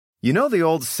You know the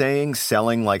old saying,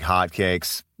 selling like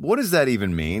hotcakes? What does that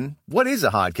even mean? What is a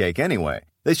hotcake anyway?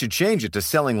 They should change it to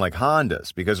selling like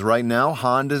Hondas, because right now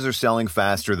Hondas are selling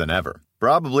faster than ever.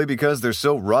 Probably because they're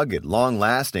so rugged,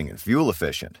 long-lasting, and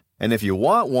fuel-efficient. And if you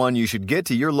want one, you should get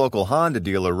to your local Honda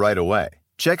dealer right away.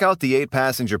 Check out the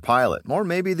 8-passenger Pilot, or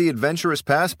maybe the adventurous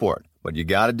Passport. But you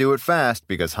gotta do it fast,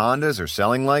 because Hondas are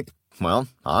selling like, well,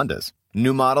 Hondas.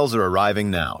 New models are arriving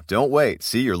now. Don't wait.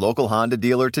 See your local Honda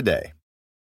dealer today.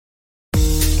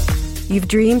 You've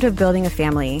dreamed of building a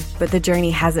family, but the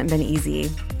journey hasn't been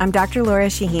easy. I'm Dr. Laura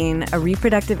Shaheen, a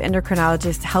reproductive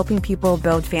endocrinologist helping people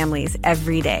build families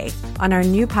every day. On our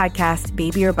new podcast,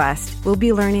 Baby or Bust, we'll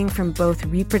be learning from both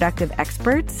reproductive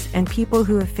experts and people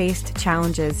who have faced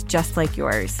challenges just like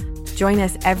yours. Join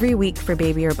us every week for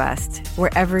Baby or Bust,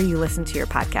 wherever you listen to your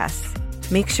podcasts.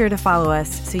 Make sure to follow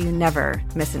us so you never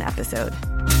miss an episode.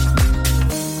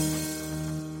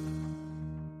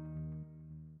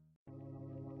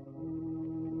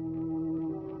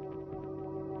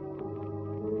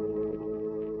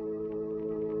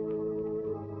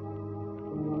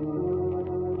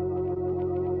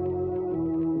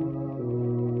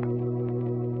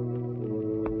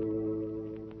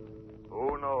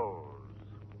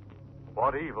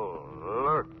 What evil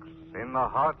lurks in the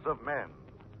hearts of men?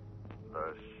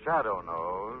 The Shadow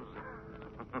knows.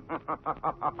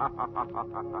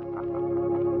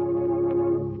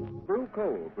 Blue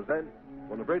Coal presents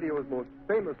one of radio's most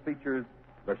famous features,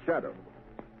 The Shadow.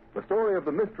 The story of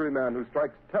the mystery man who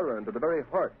strikes terror into the very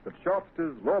hearts of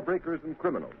shopsters, lawbreakers, and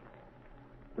criminals.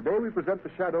 Today we present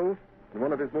The Shadow in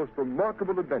one of his most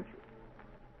remarkable adventures.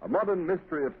 A modern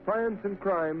mystery of science and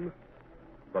crime,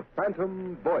 The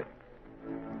Phantom Voice.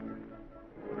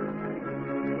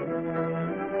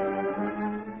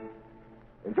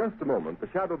 In just a moment, The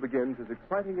Shadow begins his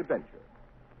exciting adventure.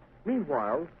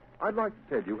 Meanwhile, I'd like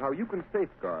to tell you how you can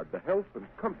safeguard the health and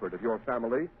comfort of your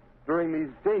family during these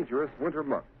dangerous winter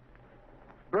months.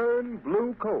 Burn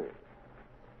Blue Coal.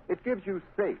 It gives you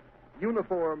safe,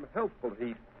 uniform, healthful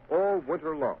heat all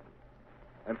winter long.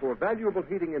 And for valuable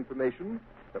heating information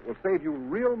that will save you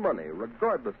real money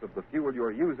regardless of the fuel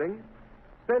you're using,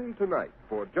 send tonight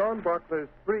for John Barclay's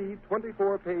free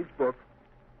 24-page book,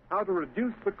 How to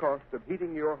Reduce the Cost of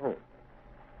Heating Your Home.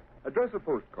 Address a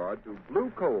postcard to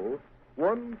Blue Coal,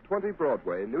 120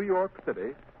 Broadway, New York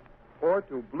City, or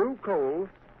to Blue Coal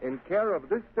in care of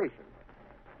this station.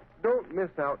 Don't miss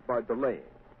out by delaying.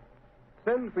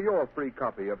 Send for your free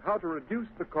copy of How to Reduce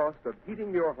the Cost of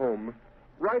Heating Your Home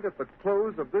right at the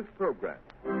close of this program.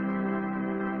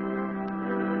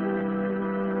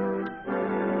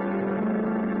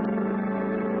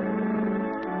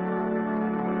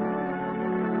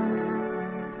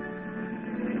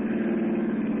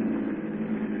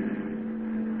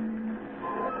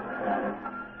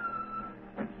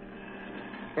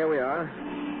 Here we are,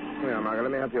 Margot.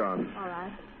 Let me help you on. All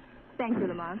right. Thank you,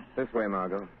 Lamont. This way,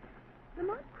 Margot.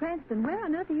 Lamont Cranston, where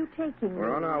on earth are you taking me?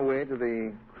 We're on our way to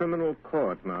the criminal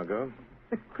court, Margot.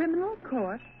 The criminal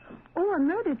court? Oh, a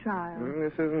murder trial.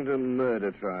 This isn't a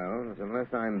murder trial.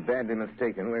 Unless I'm badly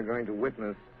mistaken, we're going to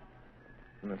witness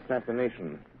an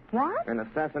assassination. What? An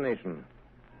assassination.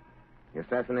 The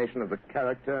assassination of the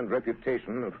character and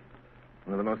reputation of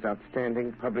one of the most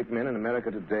outstanding public men in America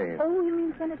today. Oh, you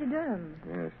mean Senator Durham?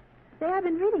 Yes. Say, I've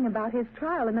been reading about his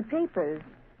trial in the papers.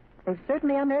 They've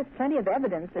certainly unearthed plenty of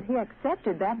evidence that he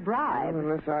accepted that bribe. Well,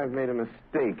 unless I've made a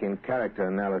mistake in character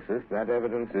analysis, that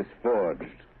evidence is forged.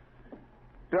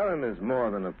 Durham is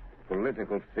more than a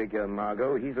political figure,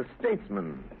 Margot. He's a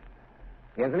statesman.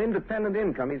 He has an independent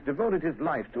income. He's devoted his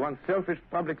life to unselfish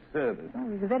public service.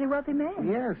 Oh, he's a very wealthy man.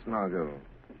 Yes, Margot.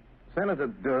 Senator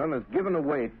Durham has given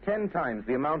away 10 times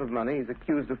the amount of money he's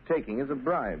accused of taking as a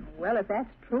bribe. Well, if that's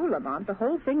true, Lamont, the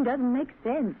whole thing doesn't make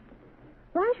sense.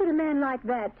 Why should a man like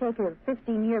that take a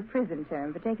 15-year prison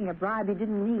term for taking a bribe he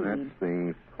didn't need? That's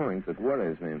the point that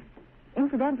worries me.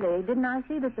 Incidentally, didn't I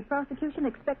see that the prosecution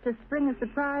expects to spring a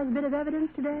surprise bit of evidence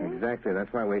today? Exactly.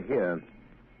 That's why we're here.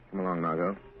 Come along,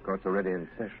 Margot. Court's already in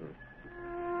session.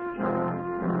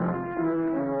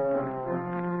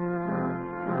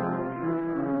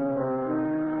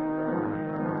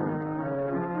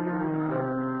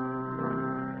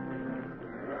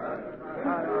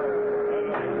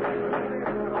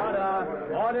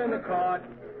 Order in the court.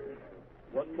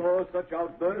 One more such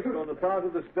outburst on the part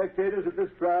of the spectators at this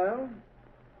trial,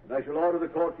 and I shall order the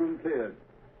courtroom cleared.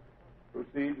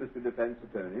 Proceed, Mr. Defense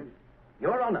Attorney.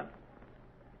 Your Honor,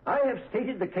 I have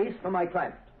stated the case for my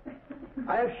client.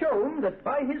 I have shown that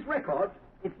by his record,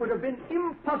 it would have been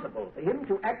impossible for him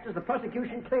to act as the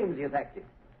prosecution claims he has acted.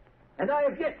 And I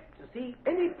have yet to see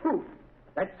any proof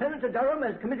that Senator Durham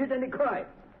has committed any crime.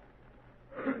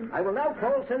 I will now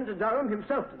call Senator Durham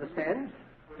himself to the stand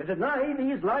to deny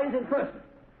these lies in person.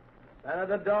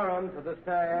 Senator Durham to the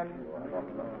stand.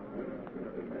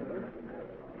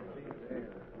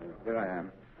 Here I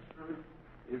am.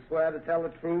 You swear to tell the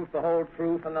truth, the whole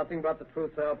truth, and nothing but the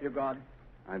truth, so help you God?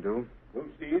 I do.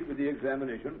 Proceed with the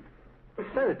examination.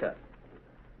 Senator,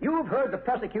 you have heard the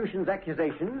prosecution's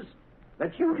accusations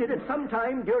that you did at some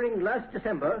time during last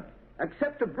December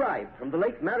accept a bribe from the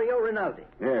late Mario Rinaldi.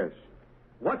 Yes.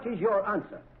 What is your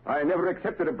answer? I never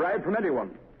accepted a bribe from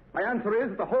anyone. My answer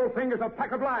is the whole thing is a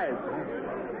pack of lies.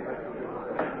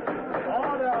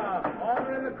 Order!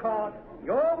 Order in the court.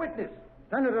 Your witness.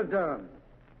 Senator Durham,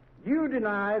 do you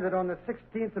deny that on the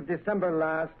 16th of December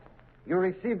last, you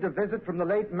received a visit from the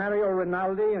late Mario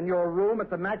Rinaldi in your room at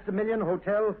the Maximilian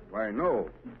Hotel? Why, no.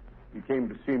 He came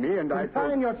to see me, and I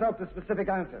Confine yourself to specific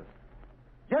answers.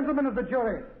 Gentlemen of the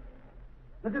jury,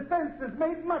 the defense has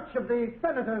made much of the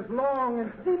senator's long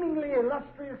and seemingly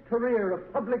illustrious career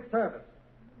of public service.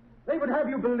 They would have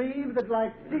you believe that,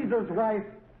 like Caesar's wife,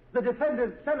 the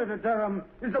defendant, Senator Durham,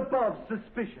 is above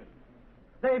suspicion.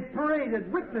 They've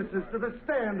paraded witnesses to the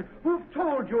stand who've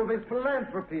told you of his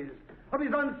philanthropies, of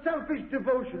his unselfish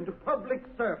devotion to public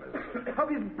service, of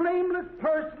his blameless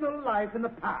personal life in the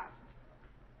past.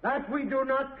 That we do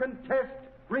not contest,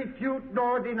 refute,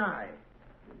 nor deny.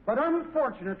 But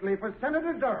unfortunately for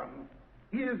Senator Durham,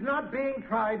 he is not being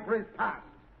tried for his past.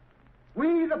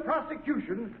 We, the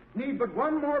prosecution, need but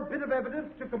one more bit of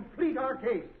evidence to complete our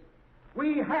case.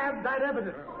 We have that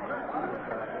evidence.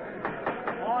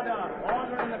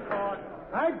 Order in the court.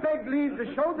 I beg leave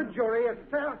to show the jury a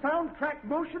soundtrack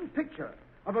motion picture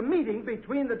of a meeting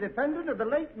between the defendant and the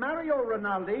late Mario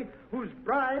Rinaldi, whose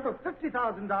bribe of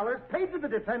 $50,000 paid to the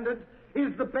defendant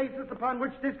is the basis upon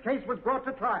which this case was brought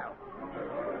to trial.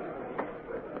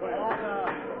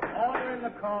 Order in the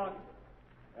court.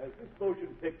 Has this motion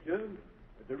picture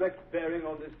a direct bearing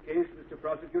on this case, Mr.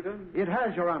 Prosecutor? It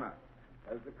has, Your Honor.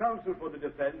 Has the counsel for the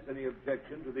defense any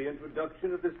objection to the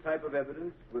introduction of this type of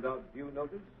evidence without due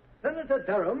notice? Senator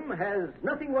Durham has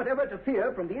nothing whatever to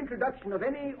fear from the introduction of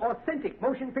any authentic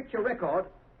motion picture record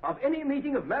of any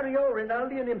meeting of Mario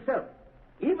Rinaldi and himself,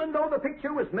 even though the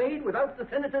picture was made without the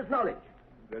senator's knowledge.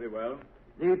 Very well.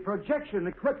 The projection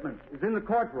equipment is in the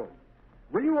courtroom.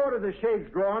 Will you order the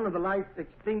shades drawn and the lights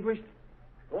extinguished?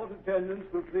 Court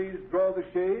attendants will please draw the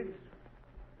shades.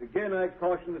 Again, I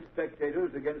caution the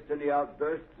spectators against any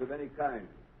outbursts of any kind.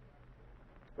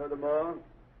 Furthermore,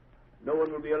 no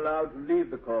one will be allowed to leave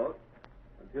the court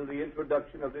until the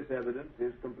introduction of this evidence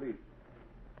is complete.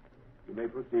 You may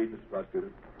proceed, Mr.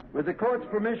 Prosecutor. With the court's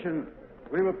permission,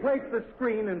 we will place the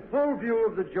screen in full view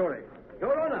of the jury.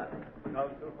 Your Honor.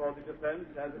 Counsel for the defense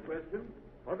has a question.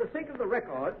 For the sake of the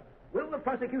record, will the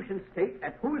prosecution state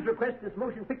at whose request this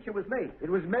motion picture was made? It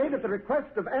was made at the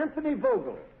request of Anthony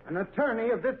Vogel, an attorney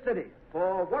of this city.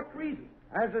 For what reason?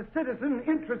 As a citizen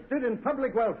interested in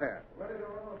public welfare.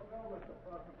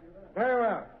 Very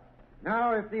well.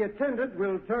 Now, if the attendant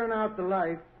will turn out the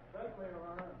lights.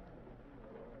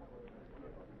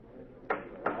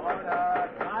 Order.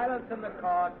 Silence in the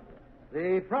court.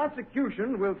 The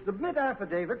prosecution will submit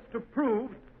affidavits to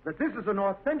prove that this is an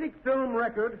authentic film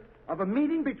record of a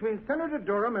meeting between Senator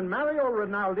Durham and Mario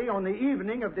Rinaldi on the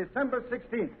evening of December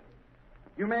 16th.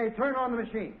 You may turn on the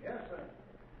machine. Yes, sir.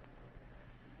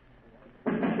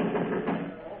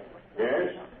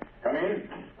 Yes? Come in.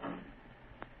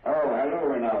 Oh, hello,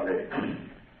 Rinaldi.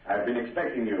 I've been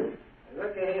expecting you.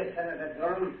 Look here, Senator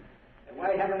Durham.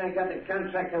 Why haven't I got the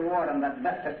contract award on that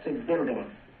Buster Street building?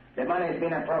 The money's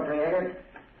been appropriated.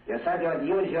 You said you'd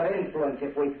use your influence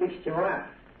if we fixed you up.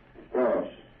 Of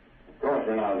course,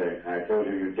 Rinaldi. I told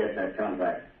you you'd get that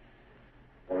contract.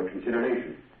 For a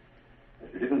consideration.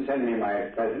 If you didn't send me my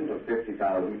present of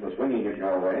 $50,000 for swinging it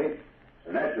your way,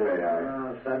 so naturally I...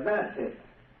 Oh, so that's it.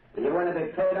 You want to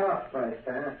be paid off first,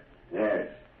 huh? Yes.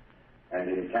 And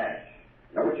in cash.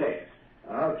 No checks.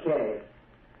 Okay.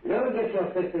 You'll get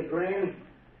your 50 grand.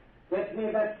 Get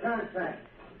me that contract.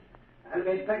 I'll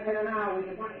be back in an hour with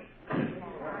your money.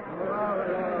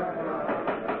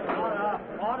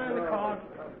 Order in the court.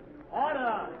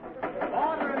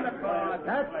 Order in the court.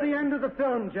 That's the end of the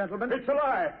film, gentlemen. It's a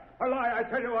lie. A lie. I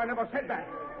tell you, I never said that.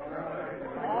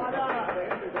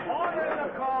 Order in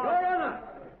the court. Your Honor,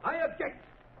 I object.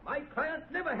 My client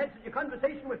never had such a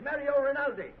conversation with Mario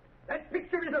Rinaldi. That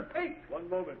picture is a fake. One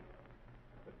moment.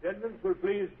 Attendants will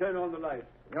please turn on the lights.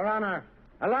 Your Honor,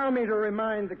 allow me to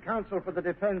remind the counsel for the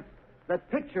defense that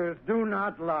pictures do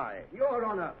not lie. Your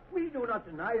Honor, we do not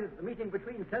deny that the meeting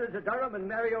between Senator Durham and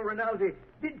Mario Rinaldi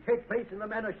did take place in the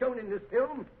manner shown in this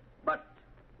film, but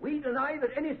we deny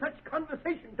that any such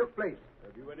conversation took place.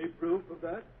 Have you any proof of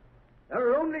that? There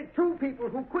are only two people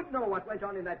who could know what went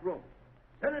on in that room.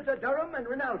 Senator Durham and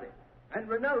Rinaldi. And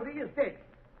Rinaldi is dead.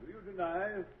 Do you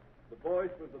deny the voice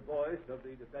was the voice of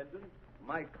the defendant?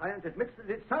 My client admits that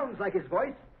it sounds like his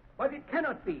voice, but it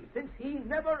cannot be, since he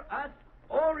never asked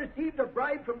or received a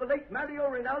bribe from the late Mario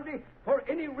Rinaldi for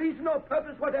any reason or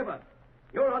purpose whatever.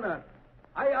 Your Honor,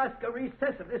 I ask a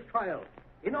recess of this trial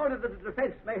in order that the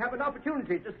defense may have an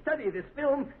opportunity to study this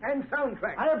film and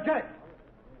soundtrack. I object.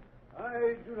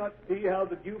 I do not see how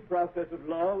the due process of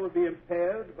law will be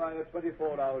impaired by a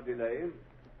 24-hour delay.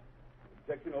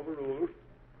 Objection overruled.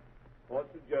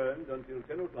 Court's adjourned until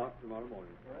 10 o'clock tomorrow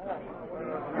morning.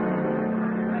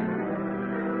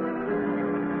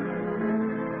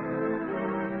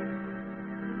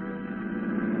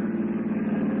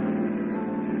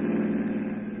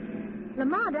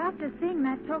 Lamont, after seeing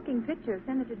that talking picture of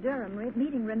Senator Durham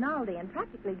meeting Rinaldi and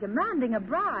practically demanding a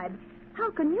bribe, how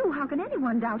can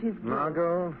anyone doubt his guilt?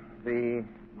 Margot, the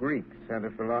Greeks had a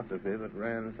philosophy that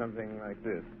ran something like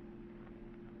this.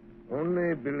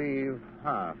 Only believe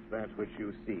half that which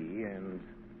you see and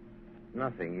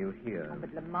nothing you hear. Oh,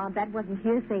 but Lamont, that wasn't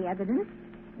hearsay evidence.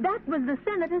 That was the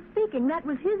senator speaking. That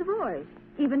was his voice.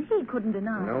 Even he couldn't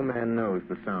deny it. No man knows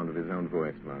the sound of his own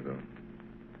voice, Margot.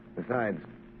 Besides,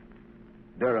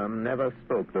 Durham never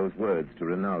spoke those words to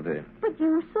Rinaldi. But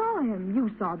you saw him.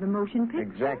 You saw the motion picture.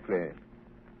 Exactly.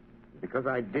 Because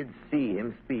I did see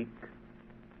him speak,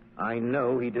 I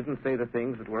know he didn't say the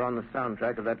things that were on the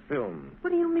soundtrack of that film.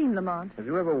 What do you mean, Lamont? Have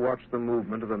you ever watched the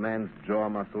movement of a man's jaw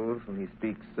muscles when he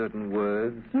speaks certain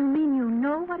words? You mean you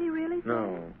know what he really said?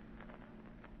 No.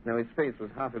 No, his face was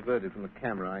half averted from the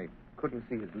camera. I couldn't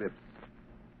see his lips.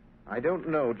 I don't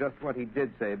know just what he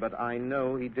did say, but I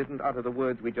know he didn't utter the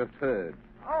words we just heard.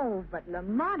 Oh, but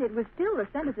Lamont, it was still the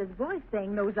senator's voice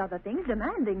saying those other things,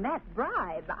 demanding that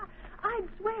bribe. I'd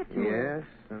swear to it. Yes,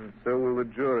 and so will the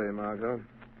jury, Margot.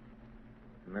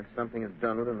 Unless something is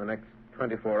done within the next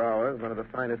 24 hours, one of the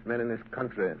finest men in this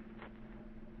country,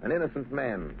 an innocent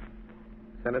man,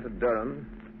 Senator Durham,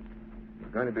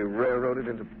 is going to be railroaded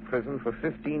into prison for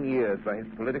 15 years by his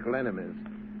political enemies.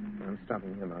 I'm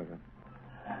stopping here, Margot.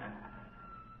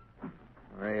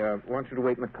 I want you to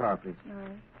wait in the car, please. All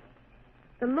right.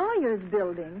 The lawyer's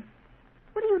building.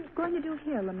 What are you going to do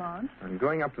here, Lamont? I'm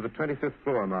going up to the 25th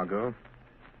floor, Margot.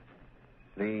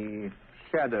 The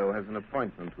Shadow has an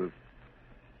appointment with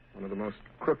one of the most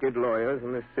crooked lawyers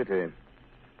in this city.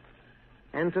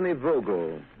 Anthony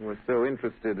Vogel, who was so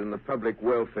interested in the public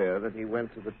welfare that he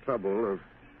went to the trouble of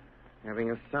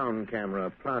having a sound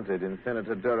camera planted in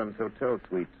Senator Durham's hotel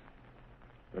suite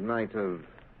the night of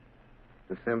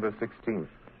December 16th.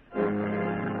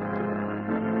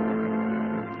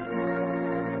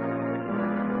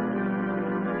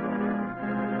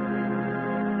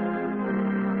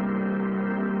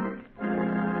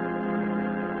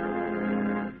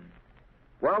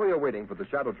 While we are waiting for the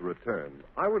Shadow to return,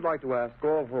 I would like to ask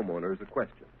all homeowners a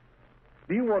question.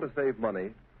 Do you want to save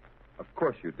money? Of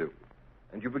course you do.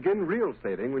 And you begin real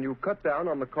saving when you cut down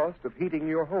on the cost of heating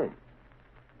your home.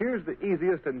 Here's the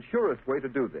easiest and surest way to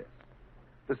do this.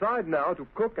 Decide now to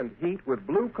cook and heat with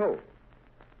blue coal.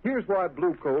 Here's why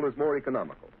blue coal is more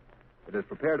economical. It is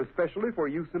prepared especially for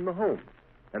use in the home.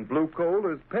 And blue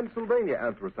coal is Pennsylvania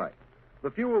anthracite,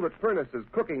 the fuel that furnaces,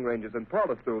 cooking ranges, and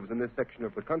parlor stoves in this section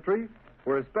of the country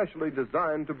were especially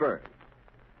designed to burn.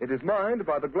 It is mined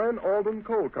by the Glen Alden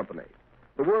Coal Company,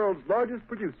 the world's largest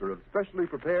producer of specially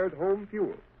prepared home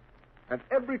fuels. And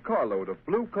every carload of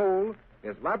blue coal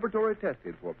is laboratory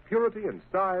tested for purity and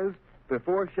size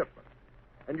before shipment.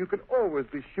 And you can always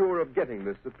be sure of getting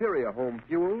this superior home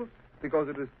fuel because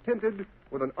it is tinted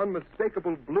with an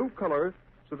unmistakable blue color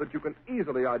so that you can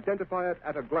easily identify it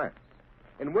at a glance.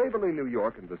 In Waverly, New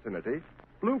York and vicinity,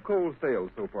 blue coal sales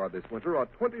so far this winter are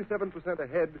 27%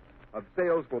 ahead of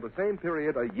sales for the same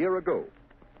period a year ago.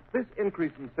 This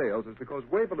increase in sales is because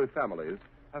Waverly families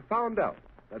have found out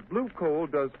that blue coal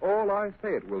does all I say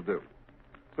it will do.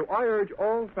 So I urge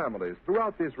all families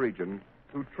throughout this region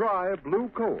to try blue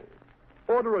coal.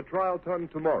 Order a trial ton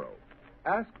tomorrow.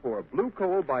 Ask for blue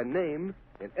coal by name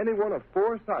in any one of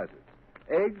 4 sizes: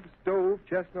 egg, stove,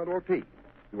 chestnut, or peat.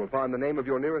 You will find the name of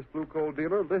your nearest blue coal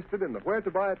dealer listed in the Where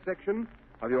to Buy It section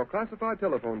of your classified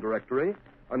telephone directory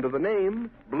under the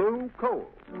name Blue Coal.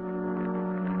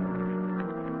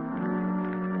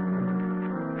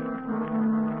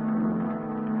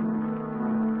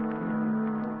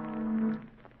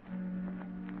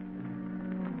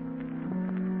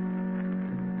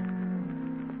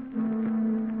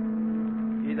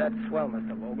 Gee, that's swell,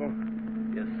 Mr. Vogel.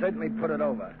 You certainly put it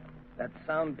over. That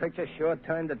sound picture sure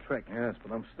turned the trick. Yes,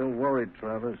 but I'm still worried,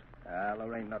 Travers. Well,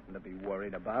 there ain't nothing to be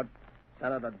worried about.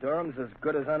 Senator Durham's as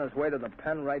good as on his way to the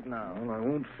pen right now. Well, I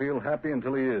won't feel happy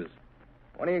until he is.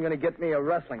 When are you going to get me a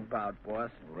wrestling bout, boss?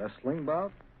 A wrestling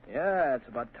bout? Yeah, it's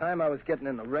about time I was getting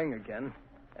in the ring again.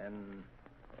 And,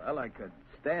 well, I could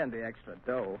stand the extra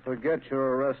dough. Forget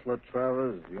you're a wrestler,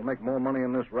 Travers. You'll make more money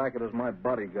in this racket as my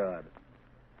bodyguard.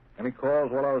 Any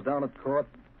calls while I was down at court?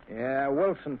 Yeah,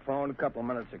 Wilson phoned a couple of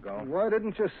minutes ago. Why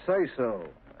didn't you say so?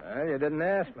 Well, you didn't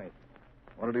ask me.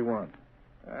 What did he want?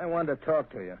 I wanted to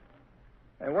talk to you.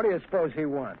 Hey, what do you suppose he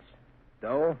wants?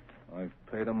 Dough? I've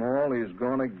paid him all he's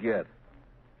going to get.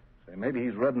 Say, maybe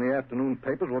he's read in the afternoon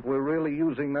papers what we're really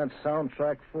using that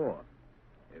soundtrack for.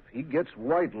 If he gets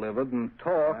white-livered and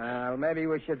talks... Well, maybe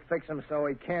we should fix him so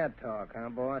he can't talk, huh,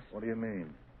 boss? What do you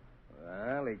mean?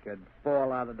 Well, he could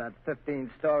fall out of that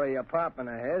 15-story apartment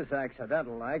of his,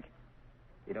 accidental-like.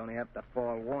 He'd only have to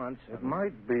fall once. It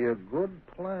might be a good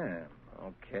plan.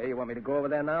 Okay, you want me to go over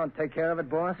there now and take care of it,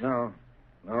 boss? No,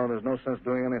 there's no sense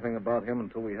doing anything about him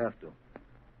until we have to.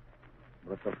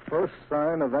 But the first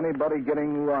sign of anybody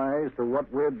getting wise to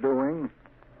what we're doing,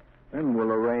 then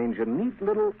we'll arrange a neat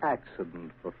little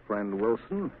accident for friend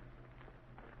Wilson.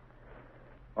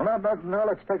 Well, now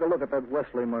let's take a look at that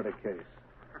Wesley murder case.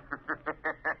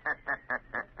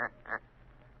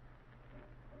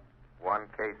 One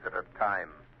case at a time,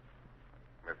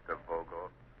 Mr. Vogel.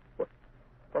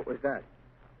 What was that?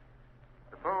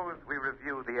 Suppose we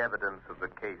review the evidence of the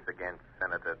case against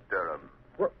Senator Durham.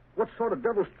 What sort of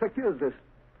devil's trick is this?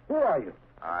 Who are you?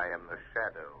 I am the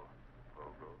Shadow,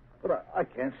 Vogel. But I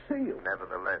can't see you.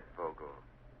 Nevertheless, Vogel,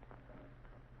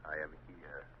 I am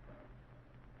here,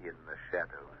 in the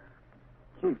shadows.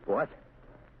 Gee, boss.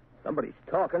 Somebody's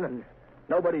talking and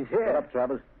nobody's here. Shut up,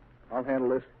 Travers. I'll handle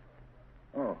this.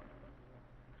 Oh.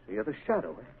 So you're the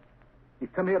Shadow, eh? You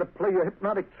come here to play your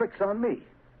hypnotic tricks on me.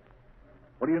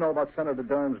 What do you know about Senator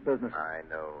Durham's business? I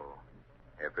know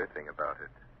everything about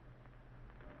it.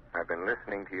 I've been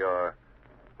listening to your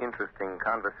interesting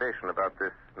conversation about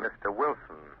this Mr.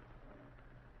 Wilson.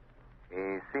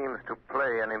 He seems to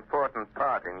play an important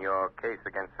part in your case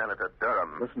against Senator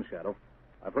Durham. Listen, Shadow,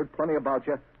 I've heard plenty about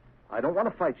you. I don't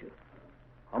want to fight you.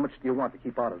 How much do you want to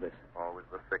keep out of this? Always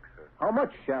the fixer. How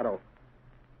much, Shadow?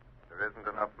 There isn't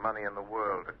enough money in the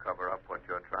world to cover up what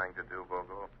you're trying to do,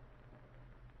 Vogel.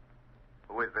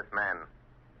 Who is this man?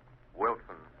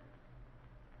 Wilson.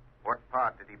 What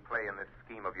part did he play in this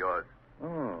scheme of yours?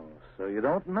 Oh, so you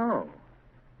don't know.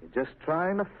 You're just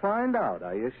trying to find out,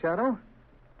 are you, Shadow?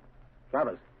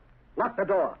 Travers, lock the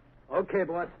door. Okay,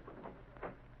 boss.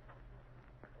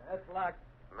 That's locked.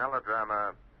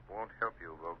 Melodrama won't help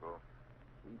you, Vogel.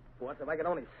 Boss, if I could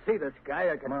only see this guy,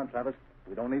 I could... Come on, Travers.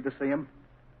 We don't need to see him.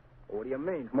 What do you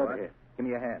mean, Come over here. Give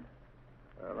me your hand.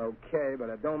 Well, okay, but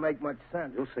it don't make much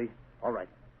sense. You'll see. All right.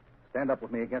 Stand up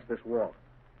with me against this wall.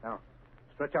 Now,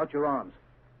 stretch out your arms.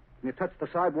 Can you touch the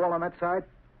side wall on that side?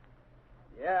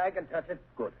 Yeah, I can touch it.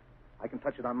 Good. I can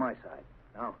touch it on my side.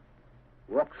 Now,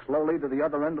 walk slowly to the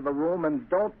other end of the room and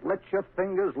don't let your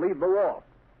fingers leave the wall.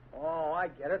 Oh, I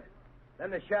get it.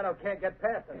 Then the Shadow can't get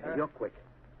past us, huh? You're quick.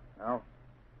 Now,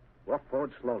 walk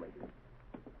forward slowly.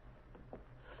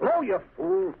 Slow, you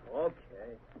fool.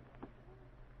 Okay.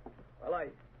 Well, I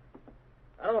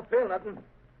don't feel nothing.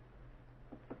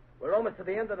 We're almost to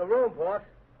the end of the room, boss.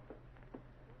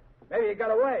 Maybe he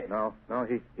got away. No,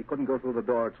 he couldn't go through the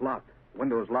door. It's locked. The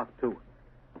window is locked, too.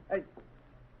 Hey,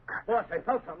 boss, I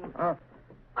felt something. Huh?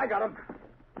 I got him.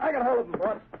 I got hold of him,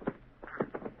 boss.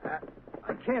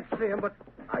 I can't see him, but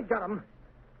I got him.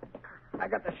 I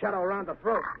got the Shadow around the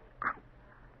throat.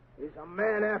 He's a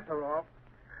man after all.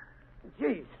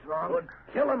 Gee, Strong. Good.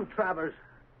 Kill him, Travers.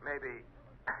 Maybe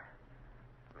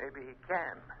he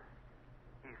can.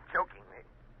 He's choking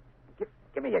me.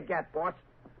 Give me your gat, boss.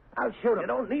 I'll shoot him. You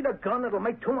don't need a gun. It'll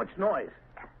make too much noise.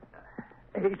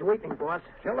 He's weakening, boss.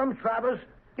 Kill him, Travers.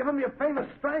 Give him your famous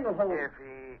stranglehold. If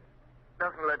he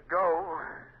doesn't let go,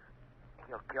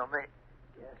 he'll kill me.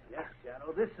 Yes,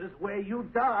 Shadow. This is where you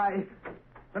die.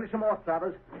 Finish him off,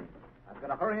 Travers. I've got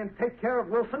to hurry and take care of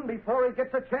Wilson before he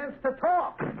gets a chance to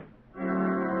talk. I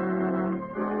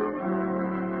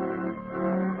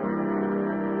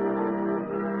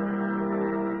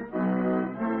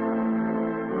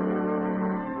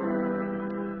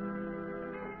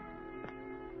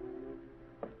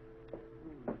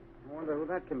wonder who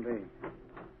that can be.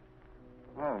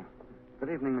 Oh, good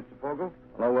evening, Mr. Fogel.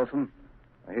 Hello, Wilson.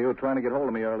 I hear you were trying to get hold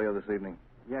of me earlier this evening.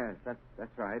 Yes,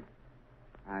 that's right.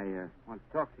 I want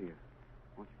to talk to you.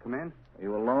 Won't you come in? Are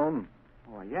you alone?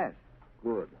 Oh, yes.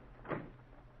 Good.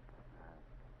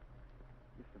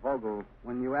 Mr. Vogel,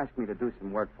 when you asked me to do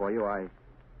some work for you, I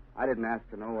I didn't ask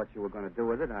to know what you were going to do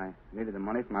with it. I needed the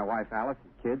money for my wife, Alice,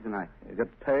 and kids, and You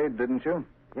got paid, didn't you?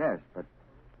 Yes, but...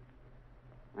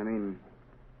 I mean...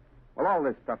 Well, all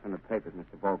this stuff in the papers,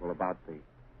 Mr. Vogel, about the...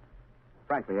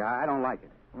 Frankly, I don't like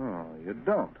it. Oh, you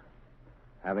don't?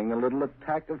 Having a little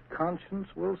attack of conscience,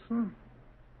 Wilson?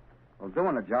 Well,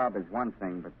 doing a job is one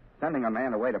thing, but sending a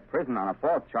man away to prison on a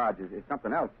false charge is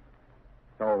something else.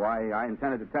 So I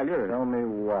intended to tell you... Tell me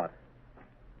what?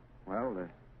 Well,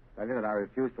 tell you that I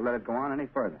refuse to let it go on any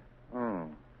further. Oh,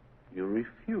 you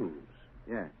refuse?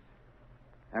 Yes.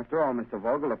 After all, Mr.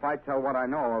 Vogel, if I tell what I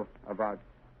know about...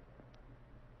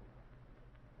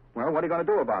 Well, what are you going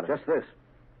to do about it? Just this.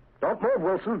 Don't move,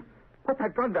 Wilson. Put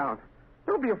that gun down.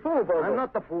 Don't be a fool, Vogel. I'm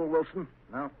not the fool, Wilson.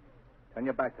 No. Turn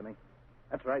your back to me.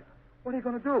 That's right. What are you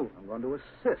going to do? I'm going to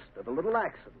assist at a little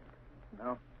accident.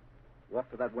 Now,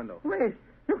 walk to that window. Wait.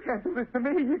 You can't do this to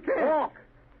me. You can't. Walk.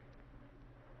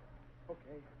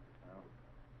 Okay.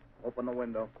 Now, open the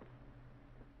window.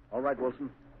 All right, Wilson.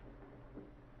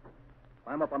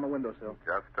 Climb up on the windowsill.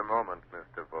 Just a moment,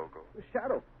 Mr. Vogel. The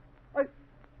shadow.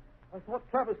 I thought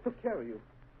Travers took care of you.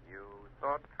 You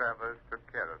thought Travers took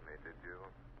care of me, did you,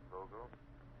 Vogel?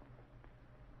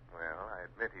 Well, I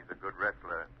admit he's a good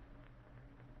wrestler.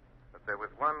 But there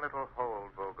was one little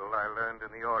hold, Vogel, I learned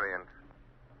in the Orient.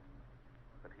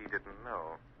 But he didn't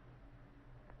know.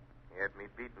 He had me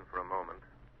beaten for a moment.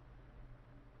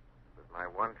 It was my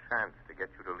one chance to get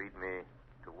you to lead me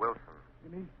to Wilson.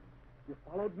 You mean you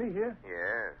followed me here?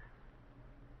 Yes.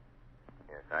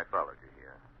 Yes, I followed you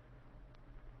here.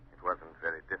 It wasn't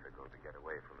very difficult to get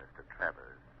away from Mr.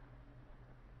 Travers.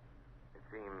 It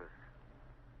seems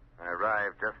I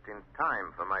arrived just in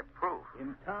time for my proof.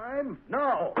 In time?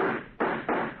 No.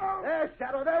 There,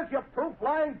 Shadow, there's your proof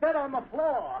lying dead on the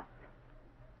floor.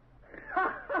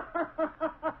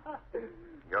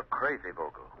 You're crazy,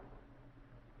 Vogel.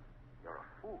 You're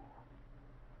a fool.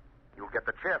 You'll get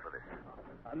the chair for this.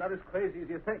 I'm not as crazy as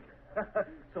you think.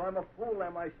 So I'm a fool,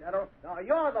 am I, Shadow? Now,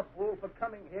 you're the fool for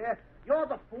coming here. You're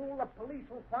the fool the police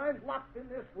will find locked in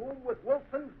this room with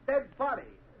Wilson's dead body.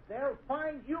 They'll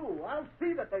find you. I'll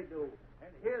see that they do.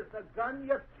 And here's the gun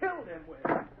you killed him with.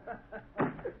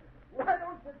 Why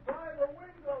don't you try the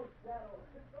window, Shadow?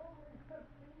 It's only 15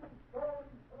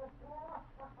 stories to the floor.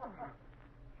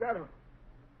 Shadow.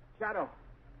 Shadow.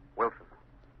 Wilson.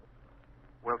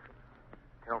 Wilson.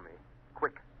 Tell me.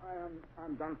 Quick.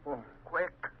 I'm done for.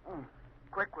 Quick.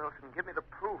 Quick, Wilson. Give me the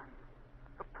proof.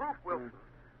 The proof, Wilson.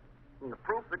 The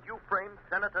proof that you framed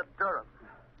Senator Durham.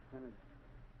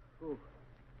 Proof.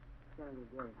 Senator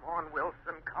Durham. Come on,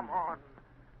 Wilson. Come on.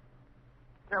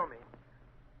 Tell me.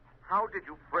 How did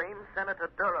you frame Senator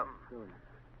Durham? Sure.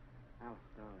 Alice,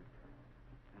 darling.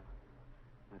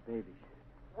 My baby.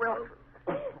 Wilson.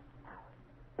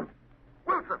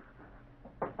 Wilson.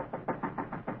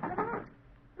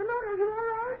 Lamont, are you all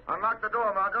right? Unlock the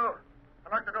door, Margot.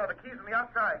 Unlock the door. The key's on the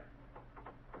outside.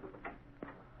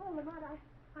 Oh, Lamont,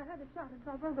 I heard a shot and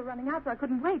saw Vogel running out, so I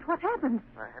couldn't wait. What happened?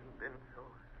 I hadn't been so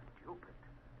stupid.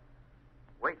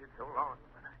 Waited so long.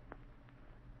 But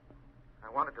I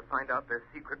wanted to find out their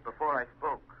secret before I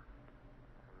spoke.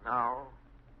 And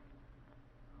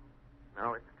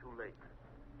now it's too late.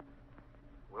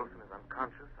 Wilson is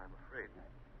unconscious, I'm afraid.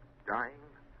 Dying.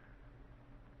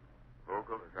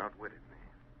 Vogel has outwitted me.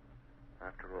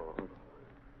 After all.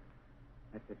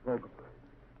 That's it, Vogel.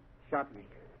 Shot me.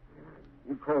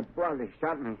 You cold-bloodedly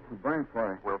shot me. Burned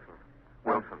for it.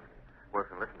 Wilson,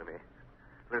 listen to me.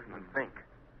 Listen and think.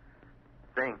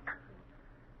 Think.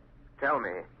 Tell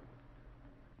me.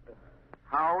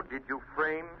 How did you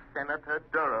frame Senator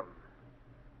Durham?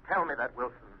 Tell me that,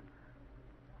 Wilson.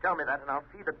 Tell me that, and I'll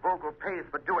see that Vogel pays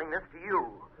for doing this to you.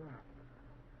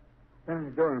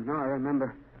 Senator Durham, now I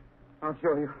remember. I'll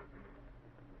show you.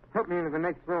 Help me into the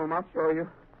next room. I'll show you.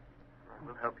 I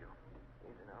will help you.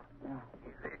 Easy now. Yeah.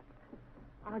 Easy.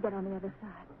 I'll get on the other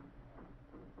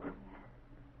side.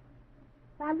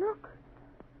 Why, look.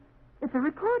 It's a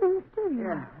recording studio.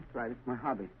 Yeah, that's right. It's my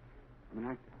hobby. I'm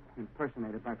an actor,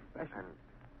 impersonator by profession.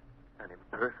 An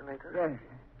impersonator? Yes.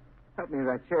 Help me to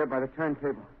that chair by the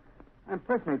turntable. I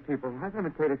impersonate people. I've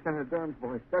imitated Senator Durham's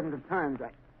voice dozens of times.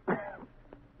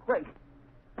 Quick.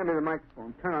 Hand me the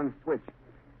microphone. Turn on the switch.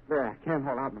 There, I can't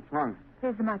hold out much longer.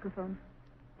 Here's the microphone.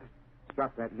 Just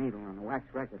drop that needle on the wax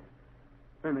record.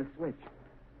 Turn the switch.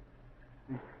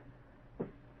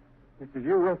 This is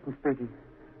you, Wilson, speaking.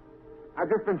 I've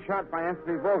just been shot by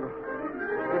Anthony Vogel.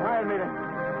 He hired me to...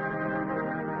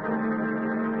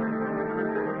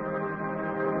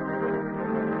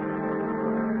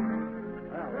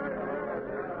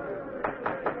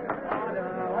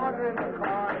 Order in the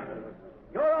car.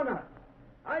 Your Honor,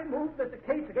 I move that the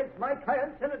case against my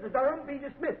client, Senator Durham, be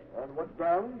dismissed. On what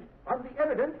grounds? On the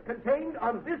evidence contained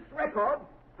on this record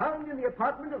found in the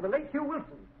apartment of the late Hugh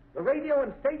Wilson, the radio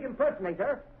and stage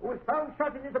impersonator who was found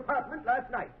shot in his apartment last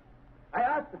night. I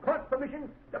ask the court's permission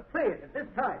to play it at this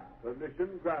time.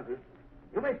 Permission granted.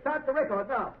 You may start the record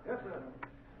now. Yes, sir.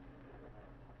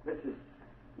 This is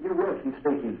Hugh Wilson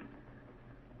speaking.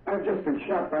 I've just been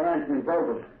shot by Anthony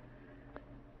Vogel.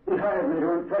 He hired me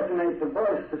to impersonate the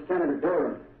voice of Senator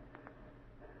Durham.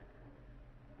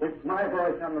 It's my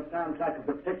voice on the soundtrack of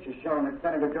the picture shown at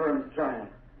Senator Durham's trial.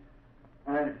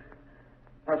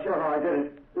 I'll show how I did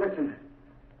it. Listen.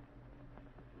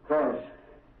 Of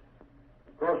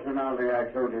course, Rinaldi, I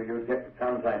told you you'd get the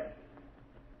contract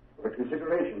for the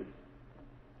consideration.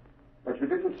 But you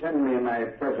didn't send me my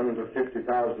present of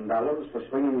 $50,000 for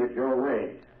swinging it your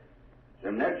way. So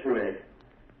naturally,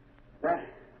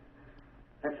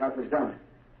 that's how it was done.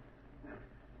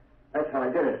 That's how I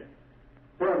did it.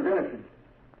 Durham's innocent.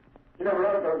 You never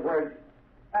wrote those words.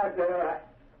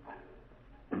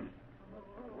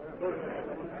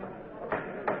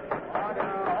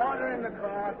 Order in the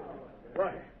court.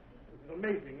 Why, this is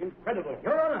amazing, incredible.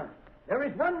 Your Honor, there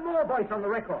is one more voice on the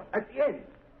record at the end.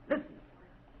 Listen.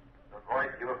 The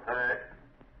voice you have heard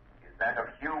is that of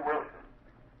Hugh Wilson,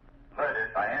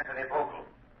 murdered by Anthony Vogel.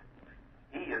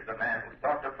 He is the man who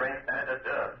sought to frame Senator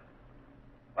Durham.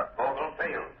 But Vogel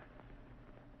failed.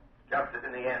 Just as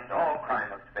in the end all crime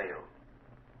must fail,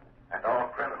 and all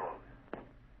criminals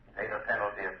pay the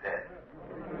penalty of death.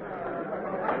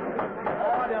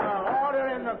 Order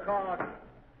in the court.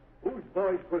 Whose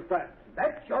voice was that?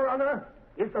 That, Your Honor,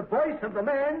 is the voice of the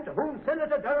man to whom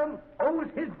Senator Durham owes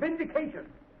his vindication.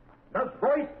 The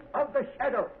voice of the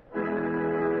shadow.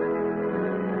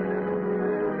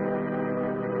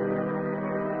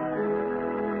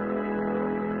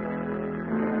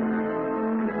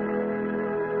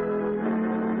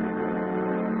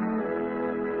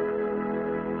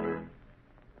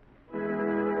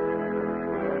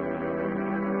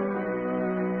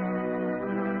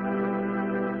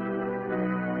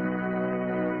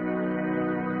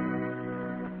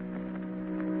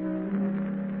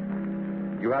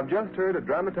 You have just heard a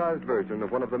dramatized version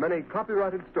of one of the many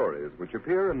copyrighted stories which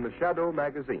appear in the Shadow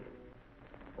magazine.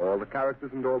 All the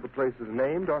characters and all the places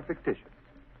named are fictitious.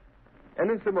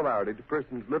 Any similarity to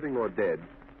persons living or dead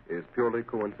is purely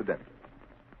coincidental.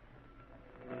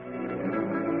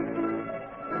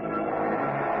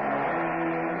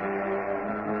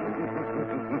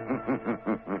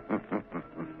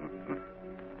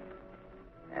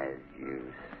 As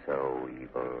you sow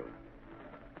evil,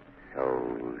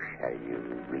 so shall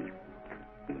you reap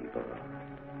evil.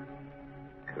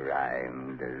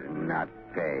 Crime does not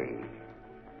pay.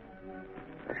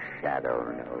 The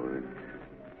shadow knows.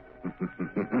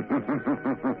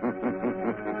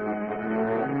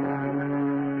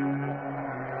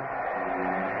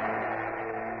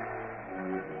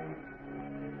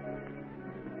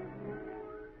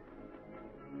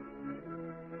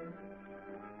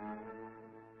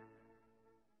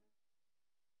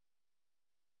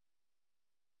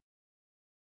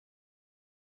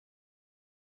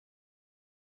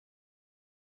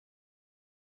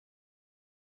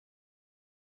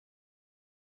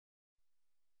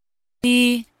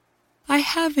 I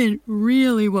haven't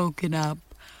really woken up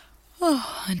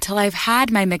until I've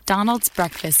had my McDonald's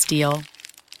breakfast deal.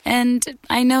 And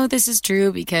I know this is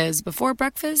true because before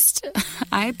breakfast,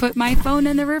 I put my phone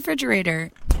in the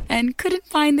refrigerator and couldn't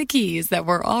find the keys that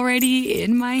were already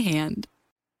in my hand.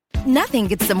 Nothing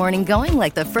gets the morning going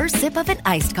like the first sip of an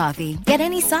iced coffee. Get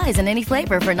any size and any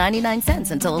flavor for 99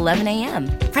 cents until 11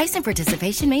 a.m. Price and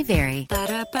participation may vary.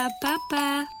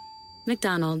 Ba-da-ba-ba-ba.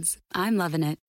 McDonald's. I'm loving it.